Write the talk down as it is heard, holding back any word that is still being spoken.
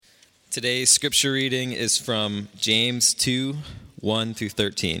Today's scripture reading is from James 2, 1 through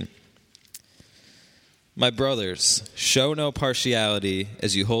 13. My brothers, show no partiality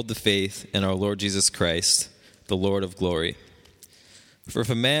as you hold the faith in our Lord Jesus Christ, the Lord of glory. For if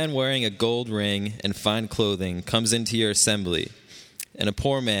a man wearing a gold ring and fine clothing comes into your assembly, and a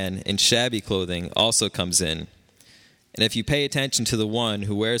poor man in shabby clothing also comes in, and if you pay attention to the one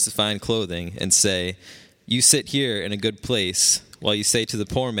who wears the fine clothing and say, "You sit here in a good place," while you say to the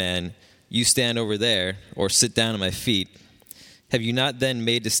poor man, "You stand over there," or "Sit down at my feet," have you not then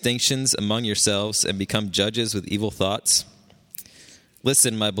made distinctions among yourselves and become judges with evil thoughts?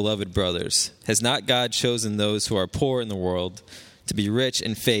 Listen, my beloved brothers, has not God chosen those who are poor in the world to be rich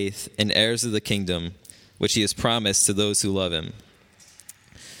in faith and heirs of the kingdom, which he has promised to those who love him?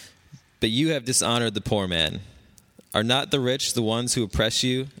 But you have dishonored the poor man. Are not the rich the ones who oppress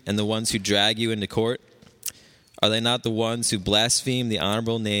you and the ones who drag you into court? Are they not the ones who blaspheme the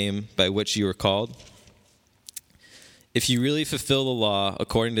honorable name by which you are called? If you really fulfill the law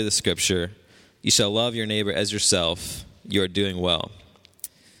according to the Scripture, you shall love your neighbor as yourself, you are doing well.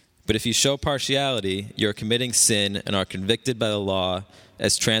 But if you show partiality, you are committing sin and are convicted by the law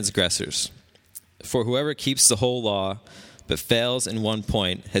as transgressors. For whoever keeps the whole law but fails in one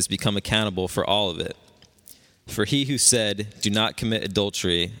point has become accountable for all of it. For he who said, "Do not commit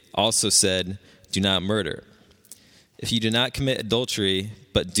adultery," also said, "Do not murder." If you do not commit adultery,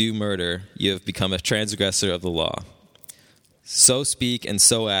 but do murder, you have become a transgressor of the law. So speak and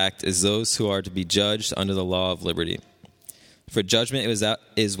so act as those who are to be judged under the law of liberty. For judgment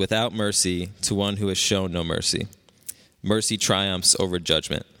is without mercy to one who has shown no mercy. Mercy triumphs over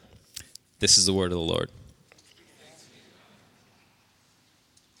judgment. This is the word of the Lord.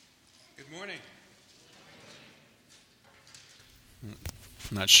 Good morning. I'm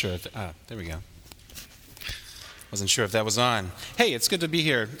not sure if... there we go. Wasn't sure if that was on. Hey, it's good to be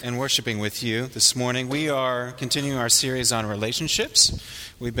here and worshiping with you this morning. We are continuing our series on relationships.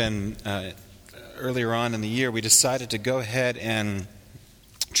 We've been, earlier on in the year, we decided to go ahead and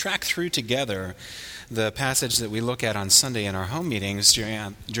track through together the passage that we look at on Sunday in our home meetings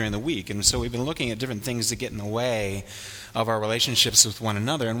during the week. And so we've been looking at different things that get in the way of our relationships with one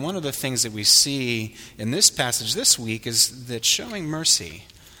another. And one of the things that we see in this passage this week is that showing mercy,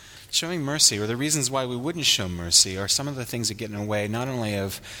 or the reasons why we wouldn't show mercy, are some of the things that get in the way not only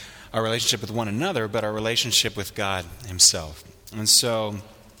of our relationship with one another, but our relationship with God himself. And so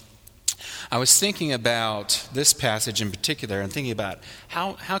I was thinking about this passage in particular and thinking about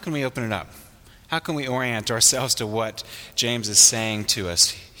how can we open it up? How can we orient ourselves to what James is saying to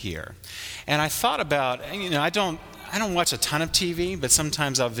us here? And I thought about, I don't watch a ton of TV, but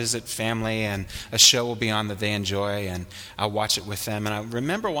sometimes I'll visit family and a show will be on that they enjoy and I'll watch it with them. And I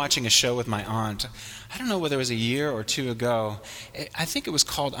remember watching a show with my aunt. I don't know whether it was a year or two ago. I think it was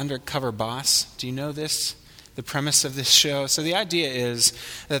called Undercover Boss. Do you know this? The premise of this show? So the idea is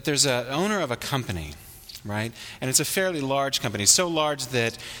that there's an owner of a company, right? And it's a fairly large company, so large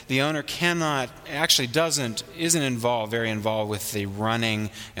that the owner isn't very involved with the running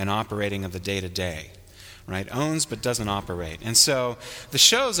and operating of the day-to-day. Right? Owns but doesn't operate. And so the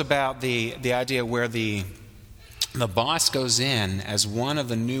show's about the idea where the boss goes in as one of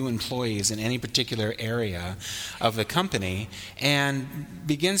the new employees in any particular area of the company and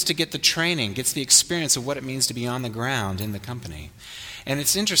begins to get the training, gets the experience of what it means to be on the ground in the company. And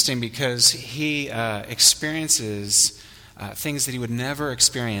it's interesting because he experiences things that he would never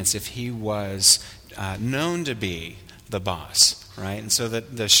experience if he was known to be the boss. Right? And so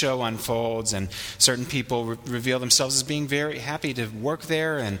the show unfolds and certain people reveal themselves as being very happy to work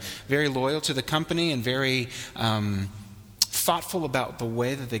there and very loyal to the company and very thoughtful about the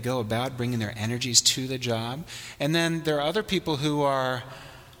way that they go about bringing their energies to the job. And then there are other people who are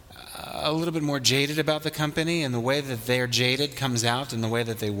a little bit more jaded about the company, and the way that they're jaded comes out in the way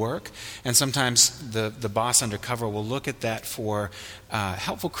that they work. And sometimes the boss undercover will look at that for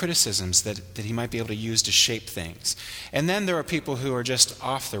helpful criticisms that he might be able to use to shape things. And then there are people who are just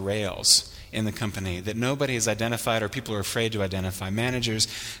off the rails in the company that nobody has identified or people are afraid to identify. Managers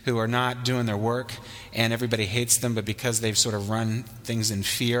who are not doing their work and everybody hates them, but because they've sort of run things in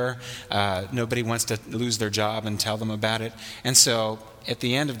fear, nobody wants to lose their job and tell them about it. And so at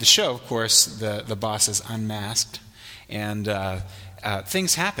the end of the show, of course, the boss is unmasked and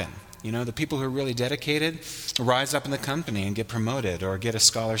things happen. The people who are really dedicated rise up in the company and get promoted or get a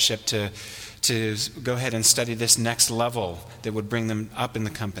scholarship to go ahead and study this next level that would bring them up in the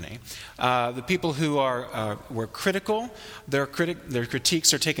company. The people who were critical, their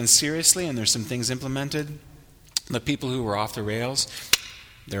critiques are taken seriously and there's some things implemented. The people who were off the rails,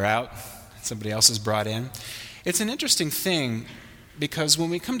 they're out. Somebody else is brought in. It's an interesting thing Because when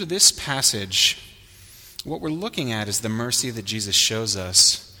we come to this passage, what we're looking at is the mercy that Jesus shows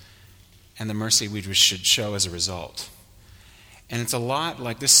us and the mercy we should show as a result. And it's a lot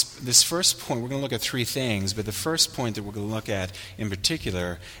like this first point. We're going to look at three things, but the first point that we're going to look at in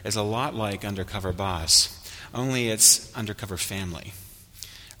particular is a lot like Undercover Boss, only it's undercover family,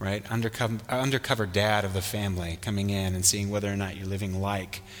 right? Undercover dad of the family coming in and seeing whether or not you're living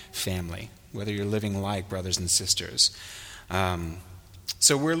like family, whether you're living like brothers and sisters.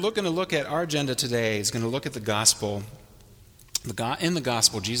 So we're going to look at our agenda today is going to look at the gospel. In the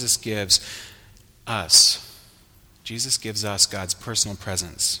gospel, Jesus gives us God's personal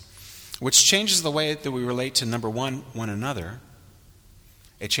presence, which changes the way that we relate to, number one another.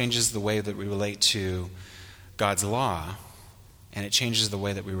 It changes the way that we relate to God's law, and it changes the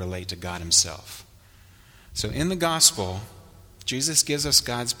way that we relate to God himself. So in the gospel, Jesus gives us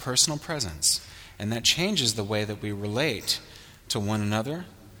God's personal presence, and that changes the way that we relate to one another,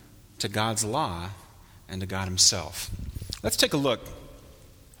 to God's law, and to God himself. Let's take a look.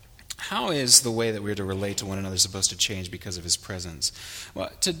 How is the way that we're to relate to one another supposed to change because of his presence?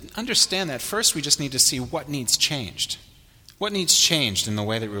 Well, to understand that, first we just need to see what needs changed. What needs changed in the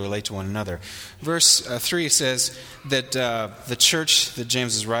way that we relate to one another? Verse 3 says that the church that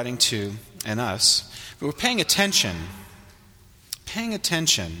James is writing to and us, we're paying attention,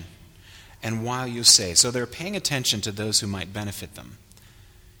 and while you say. So they're paying attention to those who might benefit them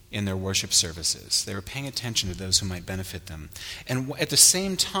in their worship services. They were paying attention to those who might benefit them. And at the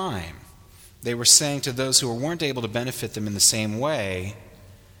same time, they were saying to those who weren't able to benefit them in the same way,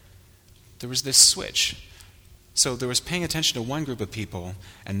 there was this switch. So there was paying attention to one group of people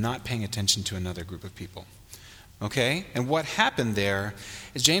and not paying attention to another group of people. Okay? And what happened there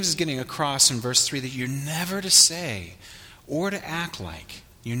is James is getting across in verse 3 that you're never to say or to act like,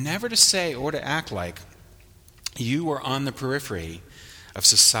 you are on the periphery of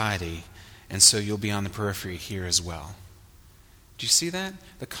society, and so you'll be on the periphery here as well. Do you see that?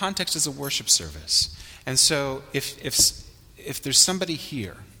 The context is a worship service. And so if there's somebody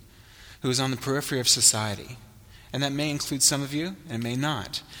here who is on the periphery of society, and that may include some of you, and it may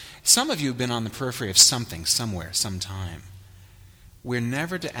not. Some of you have been on the periphery of something, somewhere, sometime. We're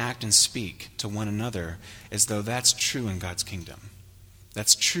never to act and speak to one another as though that's true in God's kingdom.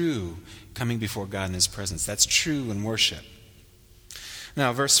 That's true coming before God in his presence. That's true in worship.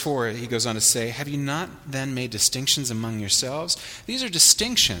 Now, verse 4, he goes on to say, have you not then made distinctions among yourselves? These are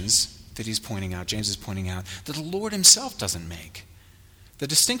distinctions that he's pointing out, James is pointing out, that the Lord himself doesn't make. The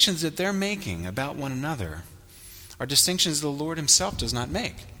distinctions that they're making about one another are distinctions the Lord himself does not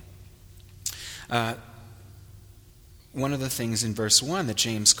make. One of the things in verse 1 that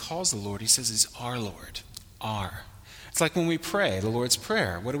James calls the Lord, he says, is our Lord. Our. It's like when we pray, the Lord's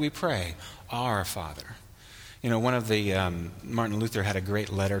Prayer. What do we pray? Our Father. You know, one of the, Martin Luther had a great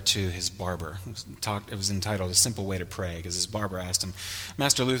letter to his barber. It was entitled A Simple Way to Pray, because his barber asked him,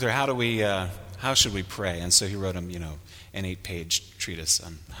 Master Luther, how should we pray? And so he wrote him, an 8-page treatise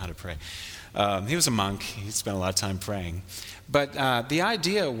on how to pray. He was a monk. He spent a lot of time praying. But the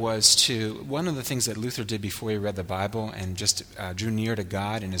idea was one of the things that Luther did before he read the Bible and just drew near to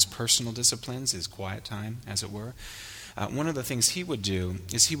God in his personal disciplines, his quiet time, as it were, one of the things he would do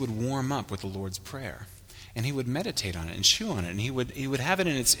is he would warm up with the Lord's Prayer. And he would meditate on it and chew on it. And he would have it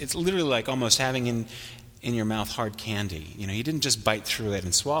in it's literally like almost having in your mouth hard candy. He didn't just bite through it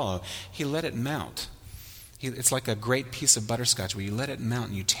and swallow. He let it melt. It's like a great piece of butterscotch where you let it melt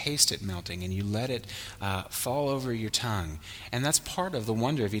and you taste it melting and you let it fall over your tongue. And that's part of the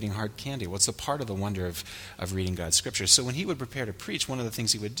wonder of eating hard candy. What's the part of the wonder of reading God's Scripture? So when he would prepare to preach, one of the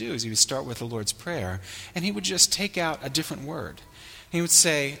things he would do is he would start with the Lord's Prayer and he would just take out a different word. He would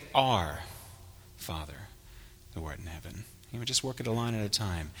say, Our Father, who art in heaven. He would just work it a line at a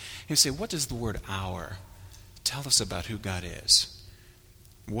time. He would say, what does the word our tell us about who God is?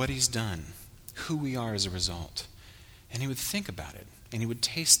 What he's done? Who we are as a result? And he would think about it. And he would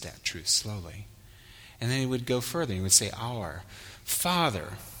taste that truth slowly. And then he would go further. He would say, our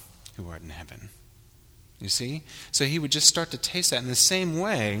Father, who art in heaven. You see? So he would just start to taste that. In the same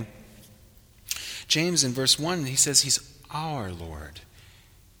way, James in verse 1, he says he's our Lord.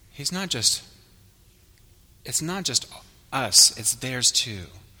 It's not just us, it's theirs too.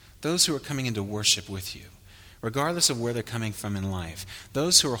 Those who are coming into worship with you, regardless of where they're coming from in life,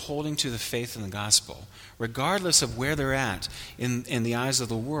 those who are holding to the faith in the gospel, regardless of where they're at in the eyes of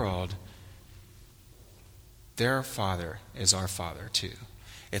the world, their Father is our Father too.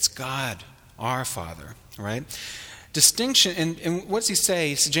 It's God, our Father, right? Distinction, and what does he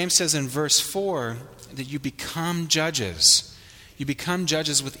say? James says in verse 4 that you become judges. You become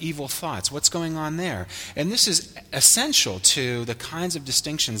judges with evil thoughts. What's going on there? And this is essential to the kinds of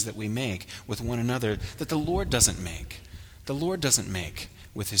distinctions that we make with one another that the Lord doesn't make. The Lord doesn't make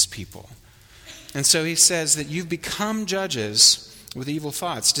with his people. And so he says that you've become judges with evil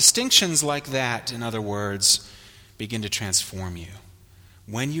thoughts. Distinctions like that, in other words, begin to transform you.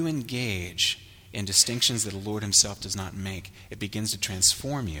 When you engage in distinctions that the Lord himself does not make, it begins to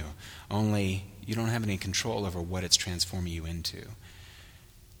transform you. Only you don't have any control over what it's transforming you into.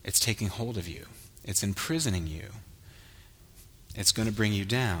 It's taking hold of you. It's imprisoning you. It's going to bring you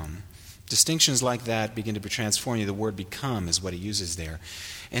down. Distinctions like that begin to transform you. The word become is what he uses there.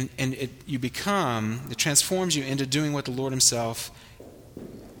 And it transforms you into doing what the Lord himself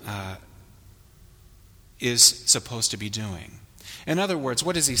is supposed to be doing. In other words,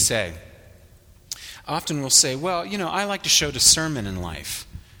 what does he say? Often we'll say, well, I like to show discernment in life.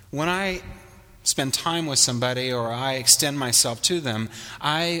 When I spend time with somebody or I extend myself to them,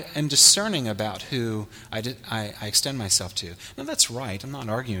 I am discerning about who I extend myself to. Now, that's right. I'm not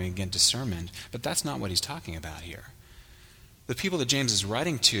arguing against discernment, but that's not what he's talking about here. The people that James is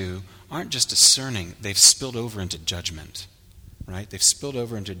writing to aren't just discerning. They've spilled over into judgment, right? They've spilled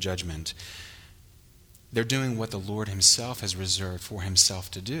over into judgment. They're doing what the Lord himself has reserved for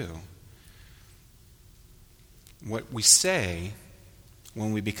himself to do. What we say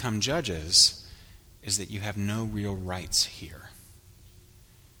when we become judges is that you have no real rights here.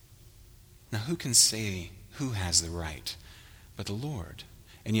 Now, who can say who has the right but the Lord?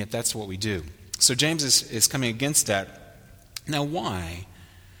 And yet that's what we do. So James is coming against that. Now, why?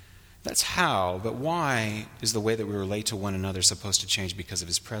 That's how, but why is the way that we relate to one another supposed to change because of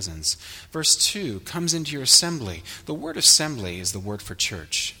his presence? Verse 2, comes into your assembly. The word assembly is the word for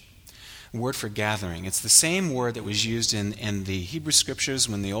church. Word for gathering. It's the same word that was used in the Hebrew Scriptures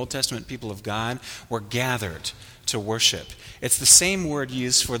when the Old Testament people of God were gathered to worship. It's the same word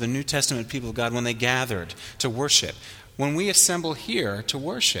used for the New Testament people of God when they gathered to worship. When we assemble here to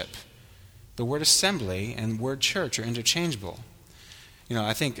worship, the word assembly and word church are interchangeable.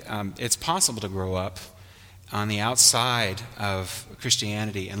 I think it's possible to grow up on the outside of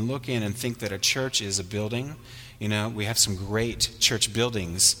Christianity and look in and think that a church is a building. We have some great church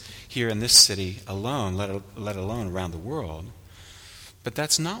buildings here in this city alone, let alone around the world. But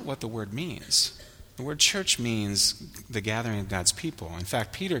that's not what the word means. The word church means the gathering of God's people. In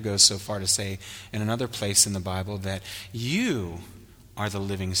fact, Peter goes so far to say in another place in the Bible that you are the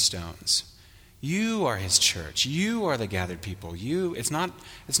living stones. You are his church. You are the gathered people. It's not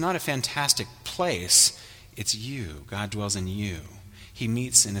a fantastic place. It's you. God dwells in you. He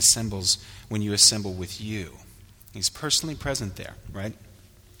meets and assembles when you assemble with you. He's personally present there, right?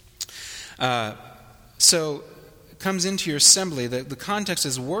 So it comes into your assembly. The context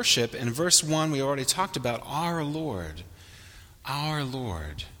is worship. In verse 1, we already talked about our Lord. Our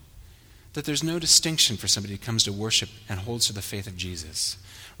Lord. That there's no distinction for somebody who comes to worship and holds to the faith of Jesus,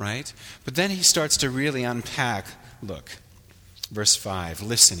 right? But then he starts to really unpack. Look, verse 5,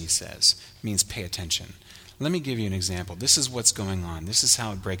 listen, he says. It means pay attention. Let me give you an example. This is what's going on. This is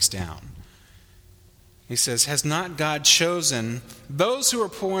how it breaks down. He says, has not God chosen those who are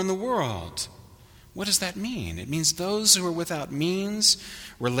poor in the world? What does that mean? It means those who are without means,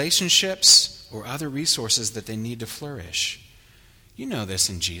 relationships, or other resources that they need to flourish. You know this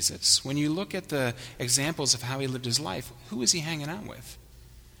in Jesus. When you look at the examples of how he lived his life, who was he hanging out with?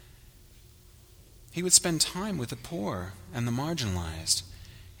 He would spend time with the poor and the marginalized.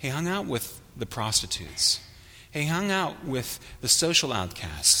 He hung out with the prostitutes. He hung out with the social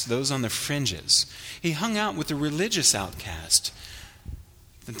outcasts, those on the fringes. He hung out with the religious outcast.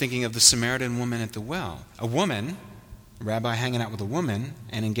 I'm thinking of the Samaritan woman at the well. A woman, a rabbi hanging out with a woman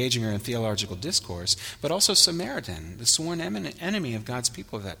and engaging her in theological discourse, but also Samaritan, the sworn enemy of God's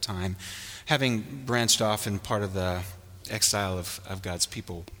people at that time, having branched off in part of the exile of God's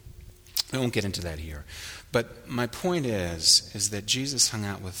people. I won't get into that here. But my point is that Jesus hung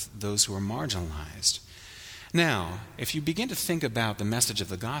out with those who are marginalized. Now, if you begin to think about the message of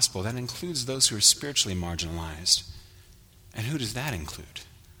the gospel, that includes those who are spiritually marginalized. And who does that include?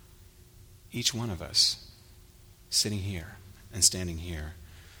 Each one of us, sitting here and standing here.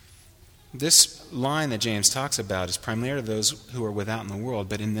 This line that James talks about is primarily those who are without in the world,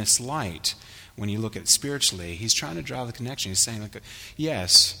 but in this light, when you look at it spiritually, he's trying to draw the connection. He's saying, look,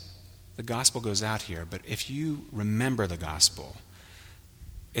 yes, the gospel goes out here, but if you remember the gospel,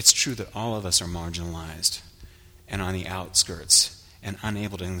 it's true that all of us are marginalized and on the outskirts and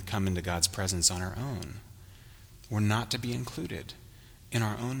unable to come into God's presence on our own. We're not to be included in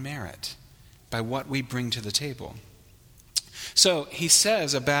our own merit by what we bring to the table. So he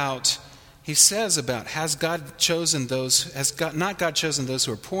says about he says about, has not God chosen those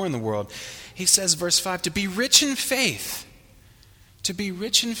who are poor in the world? He says, verse 5, to be rich in faith. To be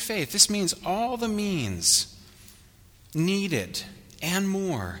rich in faith. This means all the means needed and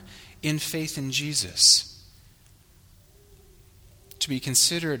more in faith in Jesus. To be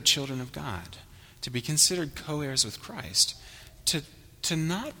considered children of God. To be considered co-heirs with Christ. To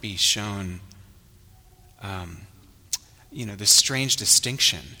not be shown this strange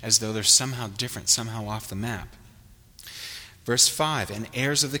distinction as though they're somehow different, somehow off the map. Verse 5, and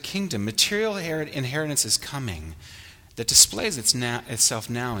heirs of the kingdom. Material inheritance is coming that displays itself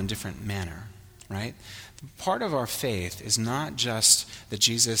now in different manner, right? Part of our faith is not just that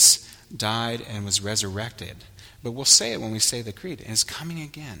Jesus died and was resurrected, but we'll say it when we say the creed, and is coming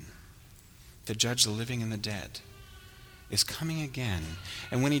again to judge the living and the dead. Is coming again.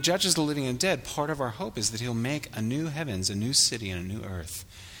 And when he judges the living and dead, part of our hope is that he'll make a new heavens, a new city, and a new earth.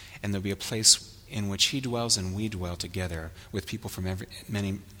 And there'll be a place in which he dwells and we dwell together with people from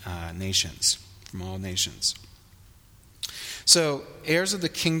many nations, from all nations. So, heirs of the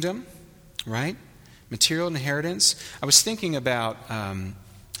kingdom, right? Material inheritance. I was thinking about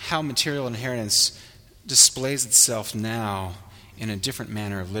how material inheritance displays itself now in a different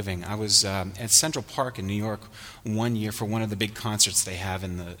manner of living. I was at Central Park in New York one year for one of the big concerts they have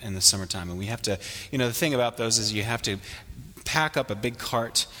in the summertime. And we have to, the thing about those is you have to pack up a big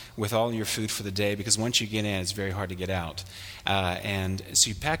cart with all your food for the day, because once you get in, it's very hard to get out. And so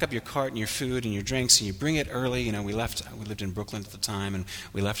you pack up your cart and your food and your drinks, and you bring it early. We lived in Brooklyn at the time, and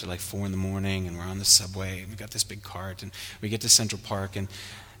we left at like 4 a.m, and we're on the subway, and we got this big cart, and we get to Central Park, and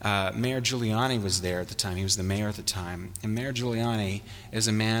Mayor Giuliani was there at the time. He was the mayor at the time. And Mayor Giuliani is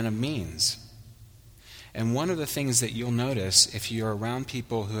a man of means. And one of the things that you'll notice if you're around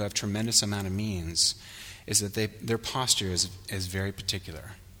people who have tremendous amount of means is that their posture is very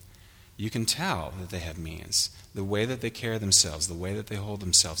particular. You can tell that they have means. The way that they carry themselves, the way that they hold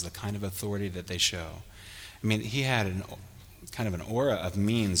themselves, the kind of authority that they show. I mean, he had kind of an aura of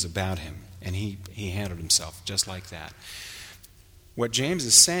means about him, and he handled himself just like that. What James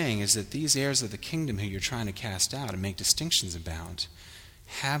is saying is that these heirs of the kingdom who you're trying to cast out and make distinctions about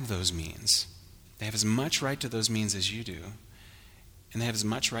have those means. They have as much right to those means as you do. And they have as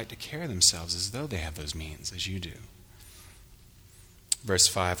much right to carry themselves as though they have those means as you do. Verse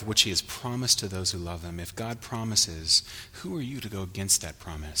 5, which he has promised to those who love him. If God promises, who are you to go against that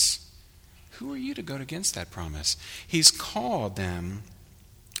promise? Who are you to go against that promise? He's called them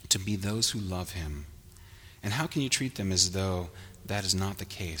to be those who love him. And how can you treat them as though that is not the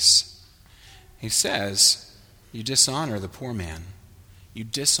case? He says, you dishonor the poor man. You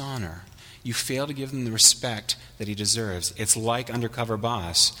dishonor. You fail to give him the respect that he deserves. It's like undercover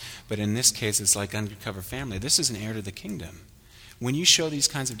boss, but in this case it's like undercover family. This is an heir to the kingdom. When you show these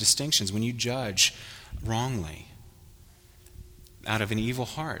kinds of distinctions, when you judge wrongly, out of an evil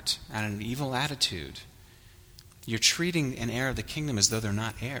heart, out of an evil attitude, you're treating an heir of the kingdom as though they're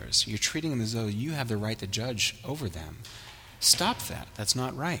not heirs. You're treating them as though you have the right to judge over them. Stop that. That's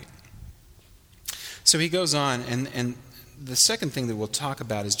not right. So he goes on, and the second thing that we'll talk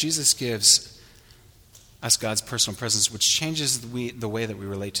about is Jesus gives us God's personal presence, which changes the way that we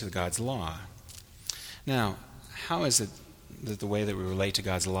relate to God's law. Now, how is it that the way that we relate to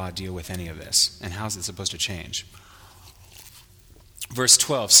God's law deal with any of this? And how is it supposed to change? Verse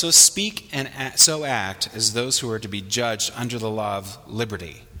 12, so speak and so act as those who are to be judged under the law of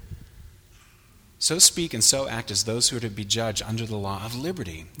liberty. So speak and so act as those who are to be judged under the law of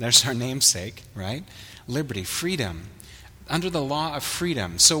liberty. There's our namesake, right? Liberty, freedom. Under the law of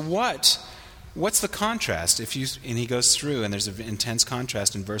freedom. So what's the contrast? And he goes through, and there's an intense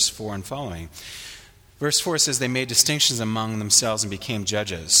contrast in verse 4 and following. Verse 4 says they made distinctions among themselves and became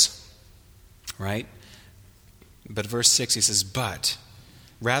judges. Right? But verse 6 he says, but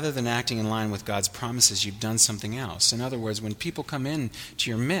rather than acting in line with God's promises, you've done something else. In other words, when people come in to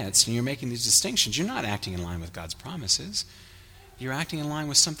your midst and you're making these distinctions, you're not acting in line with God's promises. You're acting in line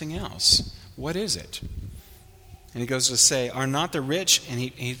with something else. What is it? And he goes to say, are not the rich, and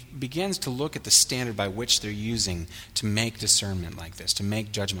he begins to look at the standard by which they're using to make discernment like this, to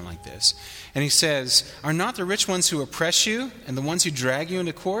make judgment like this. And he says, are not the rich ones who oppress you and the ones who drag you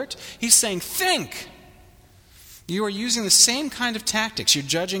into court? He's saying, think. You are using the same kind of tactics. You're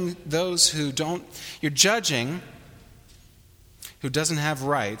judging those who don't, you're judging who doesn't have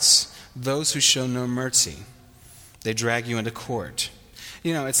rights, those who show no mercy. They drag you into court.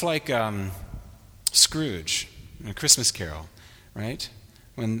 It's like Scrooge. A Christmas Carol, right?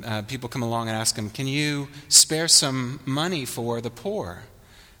 When people come along and ask him, can you spare some money for the poor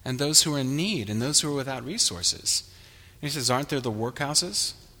and those who are in need and those who are without resources? And he says, aren't there the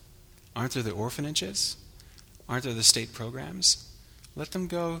workhouses? Aren't there the orphanages? Aren't there the state programs? Let them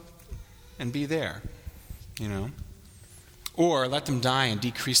go and be there, Or let them die and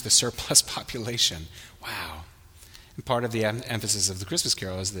decrease the surplus population. Wow. And part of the emphasis of the Christmas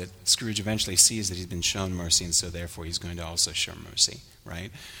Carol is that Scrooge eventually sees that he's been shown mercy, and so therefore he's going to also show mercy,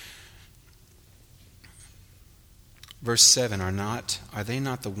 right? Verse 7, are they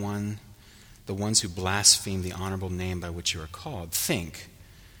not the ones who blaspheme the honorable name by which you are called? Think.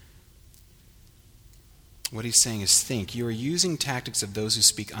 What he's saying is think. You are using tactics of those who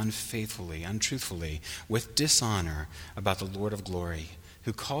speak unfaithfully, untruthfully, with dishonor about the Lord of glory,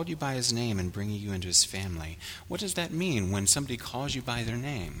 who called you by his name and bringing you into his family. What does that mean when somebody calls you by their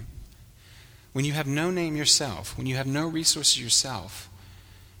name? When you have no name yourself, when you have no resources yourself,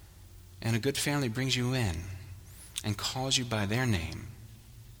 and a good family brings you in and calls you by their name,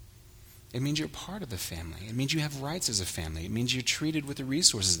 it means you're part of the family. It means you have rights as a family. It means you're treated with the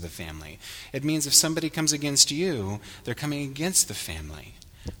resources of the family. It means if somebody comes against you, they're coming against the family,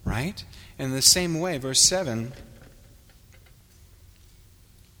 right? In the same way, verse 7,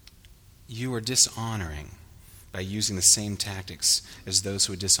 you are dishonoring by using the same tactics as those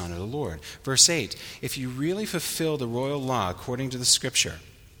who would dishonor the Lord. Verse 8, if you really fulfill the royal law according to the Scripture,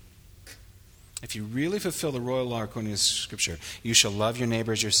 if you really fulfill the royal law according to Scripture, you shall love your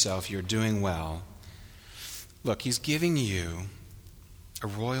neighbor as yourself, you're doing well. Look, he's giving you a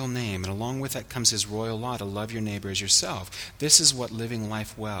royal name, and along with that comes his royal law to love your neighbor as yourself. This is what living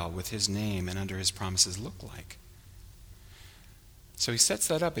life well with his name and under his promises look like. So he sets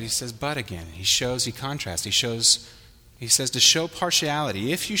that up, but he says, but again. He contrasts. He says to show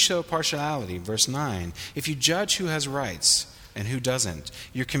partiality. If you show partiality, verse 9, if you judge who has rights and who doesn't,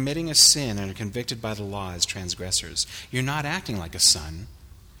 you're committing a sin and are convicted by the law as transgressors. You're not acting like a son.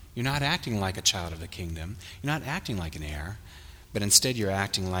 You're not acting like a child of the kingdom. You're not acting like an heir, but instead you're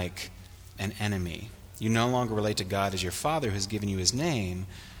acting like an enemy. You no longer relate to God as your Father who has given you his name,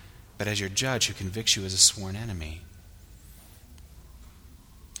 but as your judge who convicts you as a sworn enemy.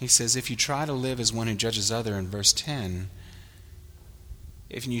 He says, if you try to live as one who judges other, in verse 10,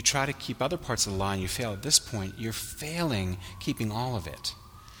 if you try to keep other parts of the law and you fail at this point, you're failing keeping all of it.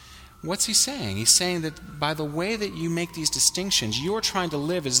 What's he saying? He's saying that by the way that you make these distinctions, you're trying to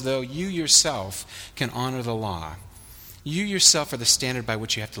live as though you yourself can honor the law. You yourself are the standard by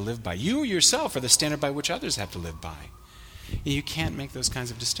which you have to live by. You yourself are the standard by which others have to live by. And you can't make those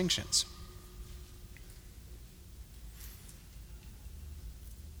kinds of distinctions.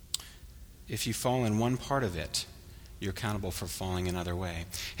 If you fall in one part of it, you're accountable for falling another way.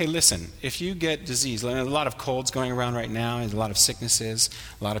 Hey, listen, if you get disease, a lot of colds going around right now, and a lot of sicknesses,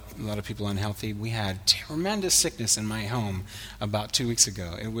 a lot of people unhealthy. We had tremendous sickness in my home about 2 weeks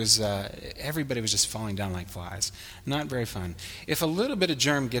ago. It was everybody was just falling down like flies. Not very fun. If a little bit of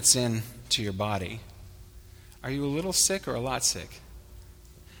germ gets into your body, are you a little sick or a lot sick?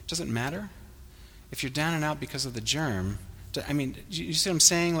 Doesn't matter. If you're down and out because of the germ, I mean, you see what I'm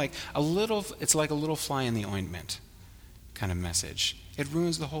saying? It's like a little fly in the ointment kind of message. It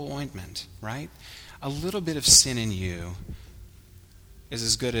ruins the whole ointment, right? A little bit of sin in you is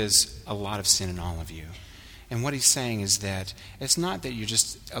as good as a lot of sin in all of you. And what he's saying is that it's not that you're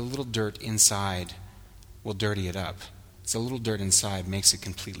just a little dirt inside will dirty it up. It's a little dirt inside makes it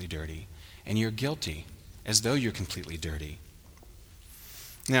completely dirty. And you're guilty, as though you're completely dirty.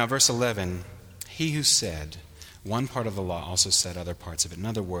 Now, verse 11, he who said, one part of the law also said other parts of it. In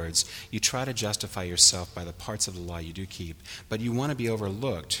other words, you try to justify yourself by the parts of the law you do keep, but you want to be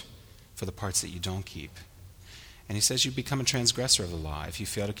overlooked for the parts that you don't keep. And he says you become a transgressor of the law. If you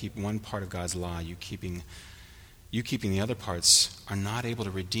fail to keep one part of God's law, you keeping the other parts are not able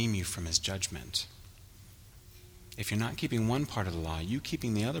to redeem you from his judgment. If you're not keeping one part of the law, you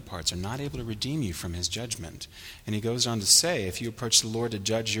keeping the other parts are not able to redeem you from his judgment. And he goes on to say, if you approach the Lord to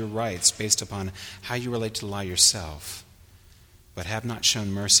judge your rights based upon how you relate to the law yourself, but have not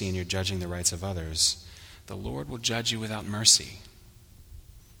shown mercy in your judging the rights of others, the Lord will judge you without mercy.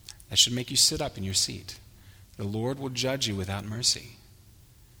 That should make you sit up in your seat. The Lord will judge you without mercy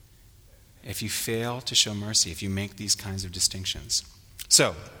if you fail to show mercy, if you make these kinds of distinctions.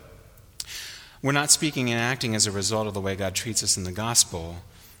 So, we're not speaking and acting as a result of the way God treats us in the gospel.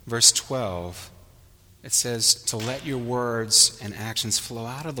 Verse 12, it says to let your words and actions flow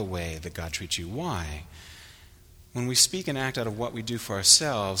out of the way that God treats you. Why? When we speak and act out of what we do for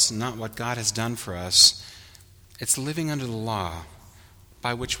ourselves, not what God has done for us, it's living under the law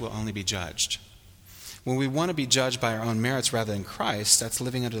by which we'll only be judged. When we want to be judged by our own merits rather than Christ, that's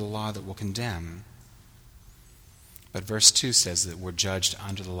living under the law that will condemn. But verse 2 says that we're judged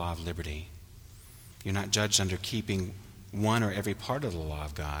under the law of liberty. You're not judged under keeping one or every part of the law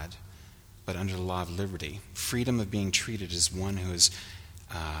of God, but under the law of liberty. Freedom of being treated as one who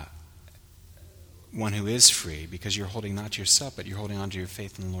is free, because you're holding not to yourself, but you're holding on to your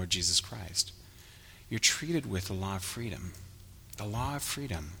faith in the Lord Jesus Christ. You're treated with the law of freedom. The law of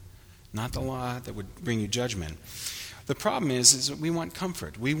freedom, not the law that would bring you judgment. The problem is that we want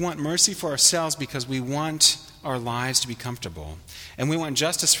comfort. We want mercy for ourselves because we want our lives to be comfortable. And we want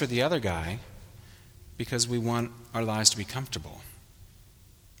justice for the other guy because we want our lives to be comfortable.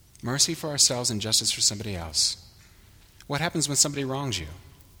 Mercy for ourselves and justice for somebody else. What happens when somebody wrongs you?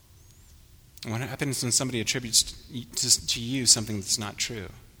 What happens when somebody attributes to you something that's not true?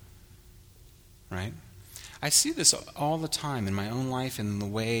 Right? I see this all the time in my own life, in the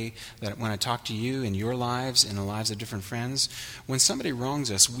way that when I talk to you in your lives, in the lives of different friends. When somebody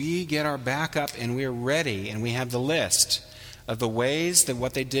wrongs us, we get our back up and we're ready, and we have the list of the ways that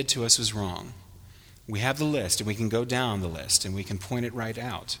what they did to us was wrong. We have the list, and we can go down the list, and we can point it right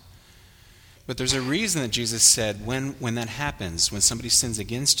out. But there's a reason that Jesus said when that happens, when somebody sins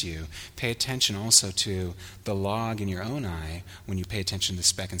against you, pay attention also to the log in your own eye when you pay attention to the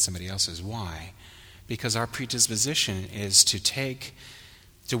speck in somebody else's. Why? Because our predisposition is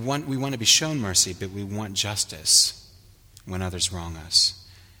we want to be shown mercy, but we want justice when others wrong us.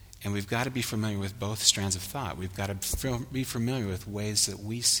 And we've got to be familiar with both strands of thought. We've got to be familiar with ways that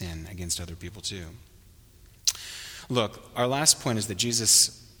we sin against other people too. Look, our last point is that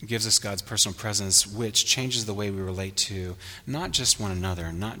Jesus gives us God's personal presence, which changes the way we relate to not just one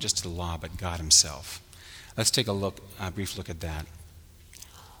another, not just to the law, but God himself. Let's take a brief look at that.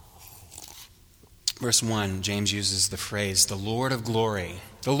 Verse 1, James uses the phrase, the Lord of glory.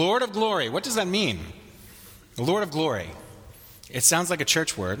 The Lord of glory. What does that mean? The Lord of glory. It sounds like a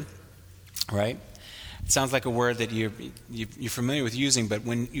church word, right? It sounds like a word that you're familiar with using, but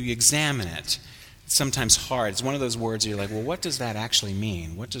when you examine it, it's sometimes hard. It's one of those words you're like, well, what does that actually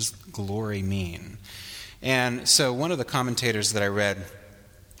mean? What does glory mean? And so one of the commentators that I read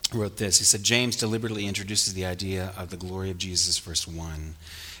wrote this. He said, James deliberately introduces the idea of the glory of Jesus, verse 1,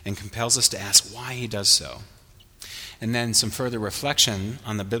 and compels us to ask why he does so. And then some further reflection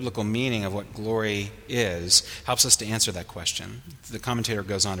on the biblical meaning of what glory is helps us to answer that question. The commentator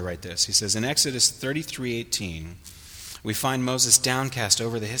goes on to write this. He says, in Exodus 33:18, we find Moses downcast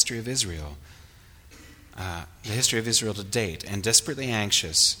over the history of Israel to date, and desperately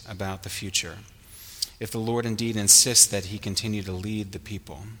anxious about the future, if the Lord indeed insists that he continue to lead the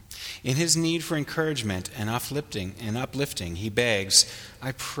people. In his need for encouragement and uplifting, he begs,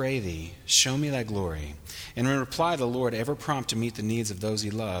 I pray thee, show me thy glory. And in reply, the Lord, ever prompt to meet the needs of those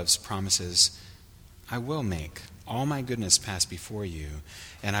he loves, promises, I will make all my goodness pass before you,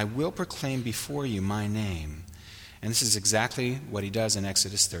 and I will proclaim before you my name. And this is exactly what he does in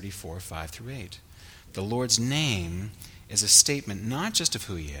Exodus 34:5-8. The Lord's name is a statement not just of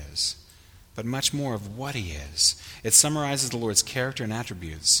who he is, but much more of what he is. It summarizes the Lord's character and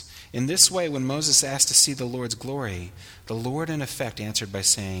attributes. In this way, when Moses asked to see the Lord's glory, the Lord in effect answered by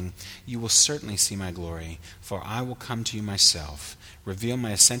saying, you will certainly see my glory, for I will come to you myself, reveal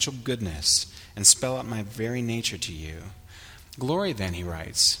my essential goodness, and spell out my very nature to you. Glory, then, he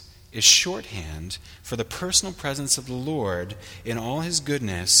writes, is shorthand for the personal presence of the Lord in all his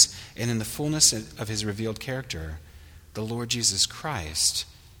goodness and in the fullness of his revealed character. The Lord Jesus Christ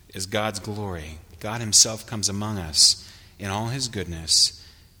is God's glory. God himself comes among us in all his goodness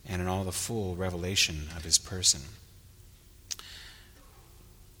and in all the full revelation of his person.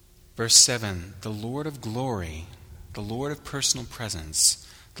 Verse 7, the Lord of glory, the Lord of personal presence,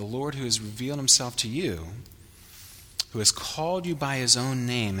 the Lord who has revealed himself to you, who has called you by his own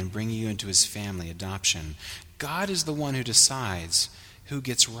name and bringing you into his family, adoption. God is the one who decides who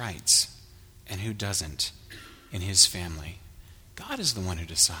gets rights and who doesn't in his family. God is the one who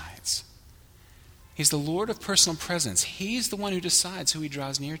decides. He's the Lord of personal presence. He's the one who decides who he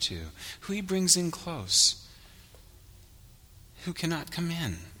draws near to, who he brings in close, who cannot come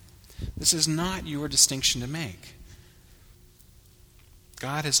in. This is not your distinction to make.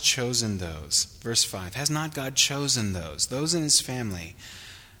 God has chosen those. Verse 5, has not God chosen those in his family,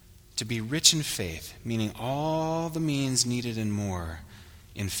 to be rich in faith, meaning all the means needed and more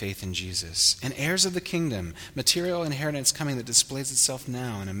in faith in Jesus, and heirs of the kingdom, material inheritance coming that displays itself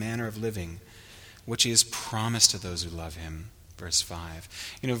now in a manner of living, which he has promised to those who love him. Verse 5.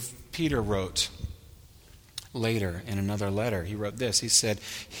 Peter wrote later in another letter, he wrote this. He said,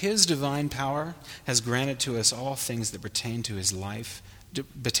 his divine power has granted to us all things that pertain to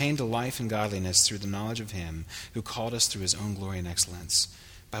life and godliness through the knowledge of him who called us through his own glory and excellence,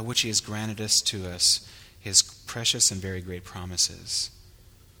 by which he has granted to us his precious and very great promises.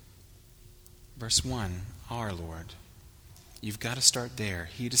 Verse 1, our Lord. You've got to start there.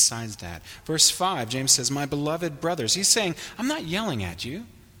 He decides that. Verse 5, James says, my beloved brothers. He's saying, I'm not yelling at you.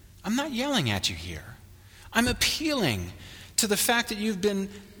 I'm not yelling at you here. I'm appealing to the fact that you've been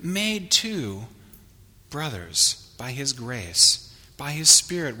made to brothers by his grace. By his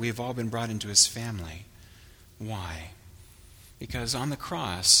Spirit, we have all been brought into his family. Why? Because on the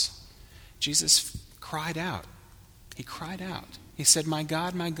cross, Jesus cried out. He cried out. He said, my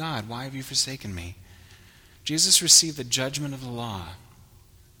God, why have you forsaken me? Jesus received the judgment of the law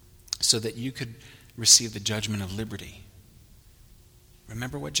so that you could receive the judgment of liberty.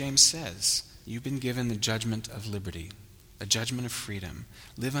 Remember what James says. You've been given the judgment of liberty, the judgment of freedom.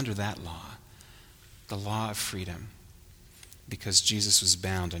 Live under that law, the law of freedom, because Jesus was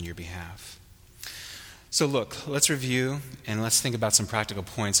bound on your behalf. So look, let's review and let's think about some practical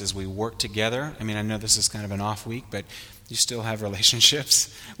points as we work together. I mean, I know this is kind of an off week, but you still have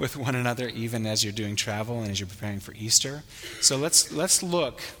relationships with one another even as you're doing travel and as you're preparing for Easter. So let's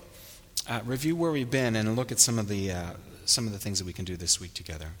look, review where we've been and look at some of the things that we can do this week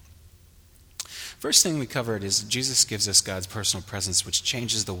together. First thing we covered is Jesus gives us God's personal presence, which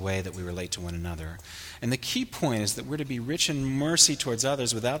changes the way that we relate to one another. And the key point is that we're to be rich in mercy towards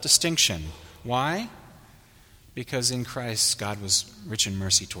others without distinction. Why? Because in Christ, God was rich in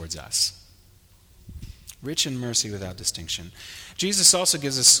mercy towards us. Rich in mercy without distinction. Jesus also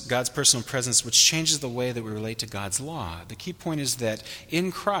gives us God's personal presence, which changes the way that we relate to God's law. The key point is that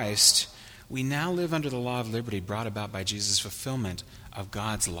in Christ, we now live under the law of liberty brought about by Jesus' fulfillment of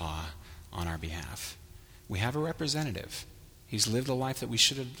God's law on our behalf. We have a representative. He's lived a life that we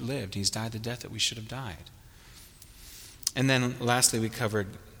should have lived. He's died the death that we should have died. And then lastly, we covered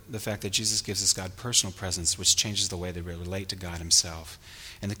the fact that Jesus gives us God's personal presence, which changes the way that we relate to God himself.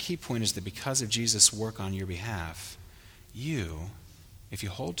 And the key point is that because of Jesus' work on your behalf, you, if you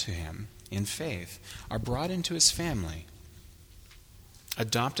hold to him in faith, are brought into his family,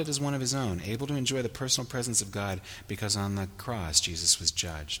 adopted as one of his own, able to enjoy the personal presence of God because on the cross Jesus was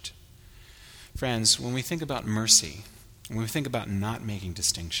judged. Friends, when we think about mercy, when we think about not making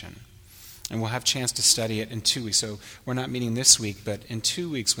distinction, and we'll have a chance to study it in 2 weeks. So we're not meeting this week, but in 2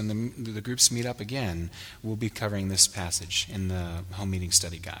 weeks when the groups meet up again, we'll be covering this passage in the home meeting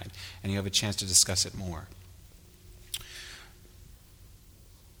study guide. And you'll have a chance to discuss it more.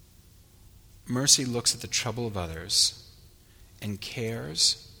 Mercy looks at the trouble of others and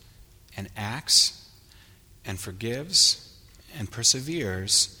cares and acts and forgives and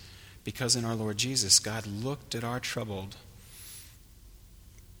perseveres because in our Lord Jesus, God looked at our troubled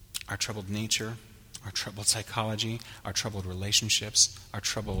nature, our troubled psychology, our troubled relationships, our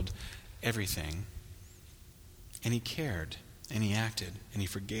troubled everything. And he cared, and he acted, and he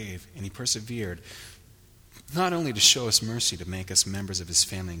forgave, and he persevered, not only to show us mercy, to make us members of his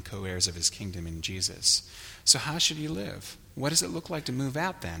family and co-heirs of his kingdom in Jesus. So how should you live? What does it look like to move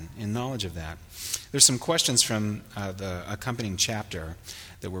out then in knowledge of that? There's some questions from the accompanying chapter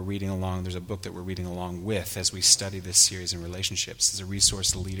that we're reading along. There's a book that we're reading along with as we study this series in relationships. It's a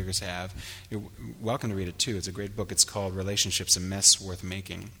resource the leaders have. You're welcome to read it too. It's a great book. It's called Relationships, a Mess Worth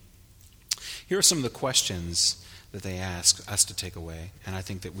Making. Here are some of the questions that they ask us to take away, and I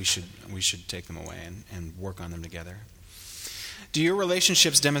think that we should take them away and work on them together. Do your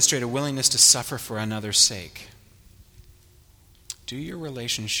relationships demonstrate a willingness to suffer for another's sake? Do your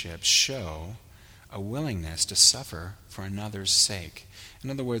relationships show a willingness to suffer for another's sake? In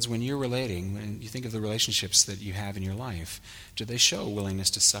other words, when you're relating, when you think of the relationships that you have in your life, do they show a willingness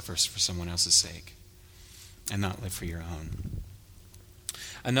to suffer for someone else's sake and not live for your own?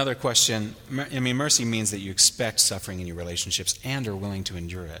 Another question, mercy means that you expect suffering in your relationships and are willing to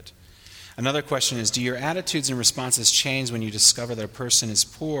endure it. Another question is, do your attitudes and responses change when you discover that a person is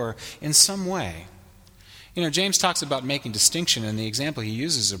poor in some way? James talks about making distinction, and the example he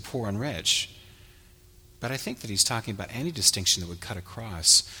uses are poor and rich. But I think that he's talking about any distinction that would cut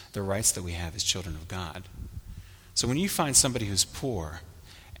across the rights that we have as children of God. So when you find somebody who's poor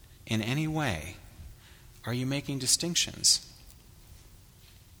in any way, are you making distinctions?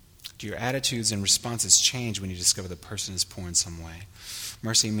 Do your attitudes and responses change when you discover the person is poor in some way?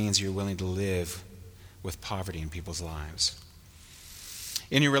 Mercy means you're willing to live with poverty in people's lives.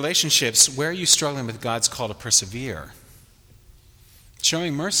 In your relationships, where are you struggling with God's call to persevere?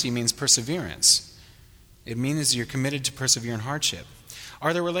 Showing mercy means perseverance. It means you're committed to persevere in hardship.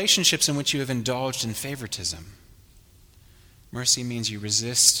 Are there relationships in which you have indulged in favoritism? Mercy means you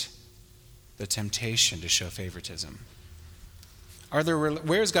resist the temptation to show favoritism.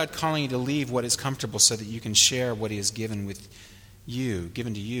 Where is God calling you to leave what is comfortable so that you can share what he has given to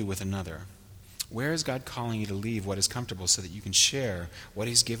you with another? Where is God calling you to leave what is comfortable so that you can share what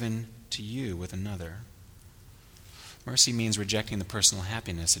he's given to you with another? Mercy means rejecting the personal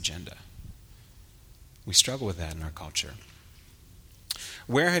happiness agenda. We struggle with that in our culture.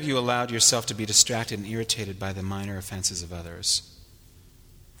 Where have you allowed yourself to be distracted and irritated by the minor offenses of others?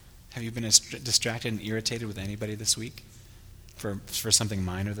 Have you been distracted and irritated with anybody this week for something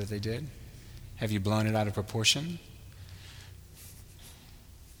minor that they did? Have you blown it out of proportion?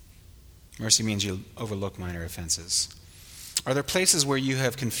 Mercy means you overlook minor offenses. Are there places where you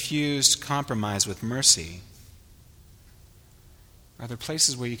have confused compromise with mercy? Are there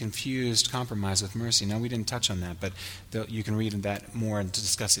places where you confused compromise with mercy? No, we didn't touch on that, but you can read that more and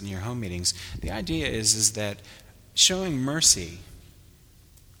discuss it in your home meetings. The idea is that showing mercy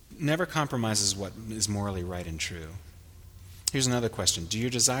never compromises what is morally right and true. Here's another question. Do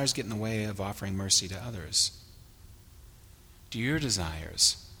your desires get in the way of offering mercy to others? Do your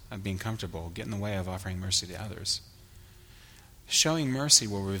desires of being comfortable get in the way of offering mercy to others? Showing mercy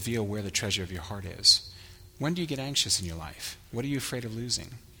will reveal where the treasure of your heart is. When do you get anxious in your life? What are you afraid of losing?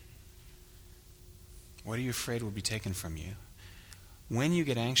 What are you afraid will be taken from you? When you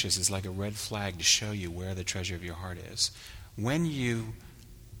get anxious, it's like a red flag to show you where the treasure of your heart is. When you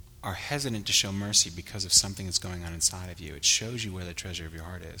are hesitant to show mercy because of something that's going on inside of you, it shows you where the treasure of your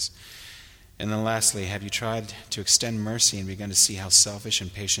heart is. And then lastly, have you tried to extend mercy and begun to see how selfish,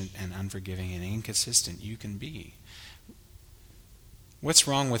 impatient, and unforgiving and inconsistent you can be? What's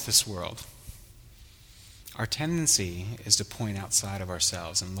wrong with this world? Our tendency is to point outside of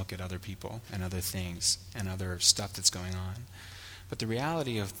ourselves and look at other people and other things and other stuff that's going on. But the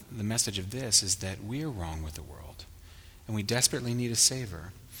reality of the message of this is that we're wrong with the world, and we desperately need a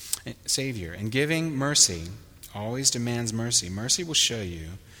Savior. And giving mercy always demands mercy. Mercy will show you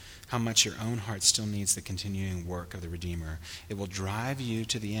how much your own heart still needs the continuing work of the Redeemer. It will drive you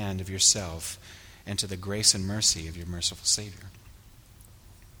to the end of yourself and to the grace and mercy of your merciful Savior.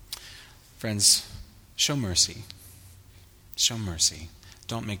 Friends, show mercy. Show mercy.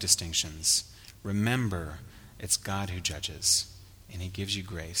 Don't make distinctions. Remember, it's God who judges, and He gives you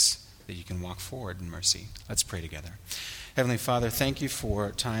grace that you can walk forward in mercy. Let's pray together. Heavenly Father, thank you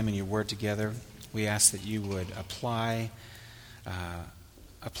for time in your word together. We ask that you would apply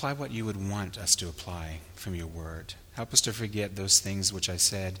what you would want us to apply from your word. Help us to forget those things which I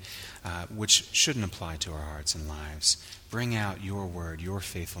said, which shouldn't apply to our hearts and lives. Bring out your word, your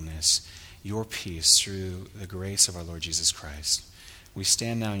faithfulness, your peace through the grace of our Lord Jesus Christ. We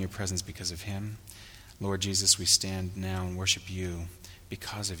stand now in your presence because of him. Lord Jesus, we stand now and worship you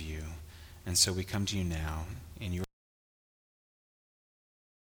because of you. And so we come to you now in your